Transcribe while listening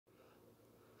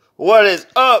What is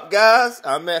up, guys?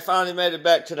 I finally made it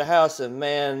back to the house, and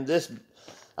man,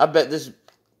 I bet this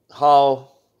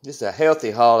is a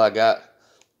healthy haul I got.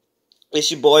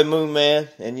 It's your boy Moon Man,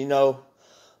 and I'm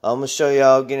gonna show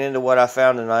y'all, get into what I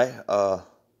found tonight.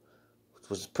 It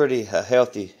was pretty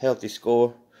healthy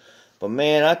score. But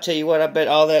man, I tell you what, I bet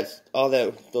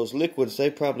those liquids,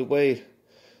 they probably weighed.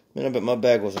 Man, I bet my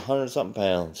bag was 100-something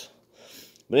pounds.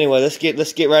 But anyway, let's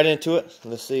get right into it.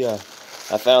 Let's see.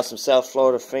 I found some South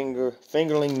Florida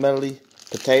fingerling medley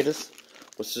potatoes,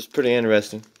 which is pretty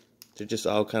interesting. They're just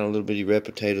all kind of little bitty red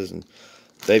potatoes and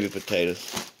baby potatoes.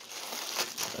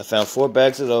 I found 4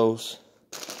 bags of those.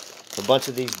 A bunch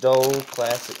of these Dole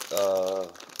classic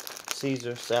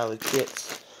Caesar salad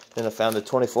kits. Then I found the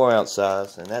 24-ounce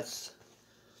size, and that's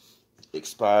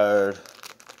expired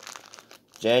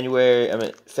February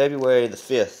the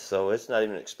 5th, so it's not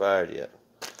even expired yet.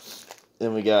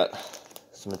 Then we got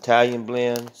some Italian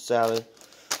blend salad.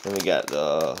 Then we got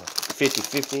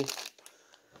 50-50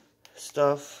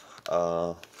 stuff.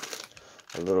 A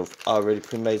little already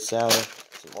pre-made salad.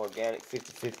 Some organic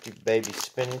 50-50 baby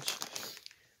spinach.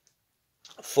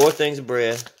 4 things of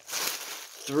bread.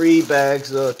 3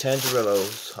 bags of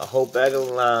tangerillos. A whole bag of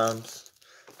limes.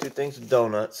 2 things of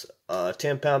donuts. A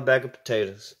 10-pound bag of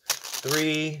potatoes.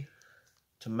 3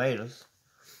 tomatoes.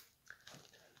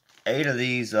 8 of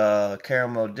these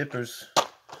caramel dippers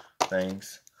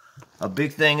things. A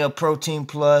big thing of Protein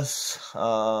Plus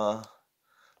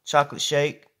chocolate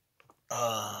shake.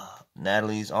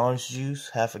 Natalie's orange juice,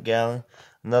 half a gallon.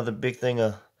 Another big thing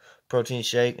of protein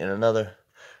shake and another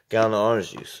gallon of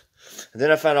orange juice. And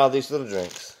then I found all these little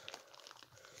drinks.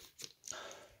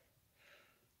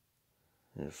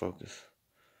 Focus.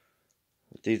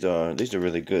 These are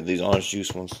really good. These orange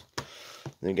juice ones.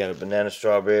 Then you got a banana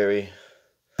strawberry,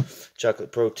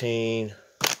 chocolate protein,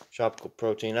 tropical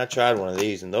protein. I tried one of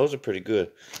these, and those are pretty good.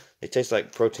 They taste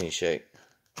like protein shake.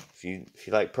 If you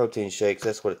like protein shakes,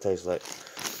 that's what it tastes like.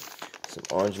 Some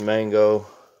orange mango,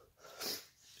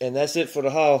 and that's it for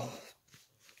the haul.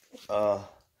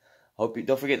 Hope you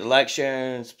don't forget to like,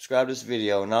 share, and subscribe to this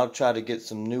video, and I'll try to get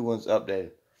some new ones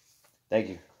updated. Thank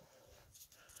you.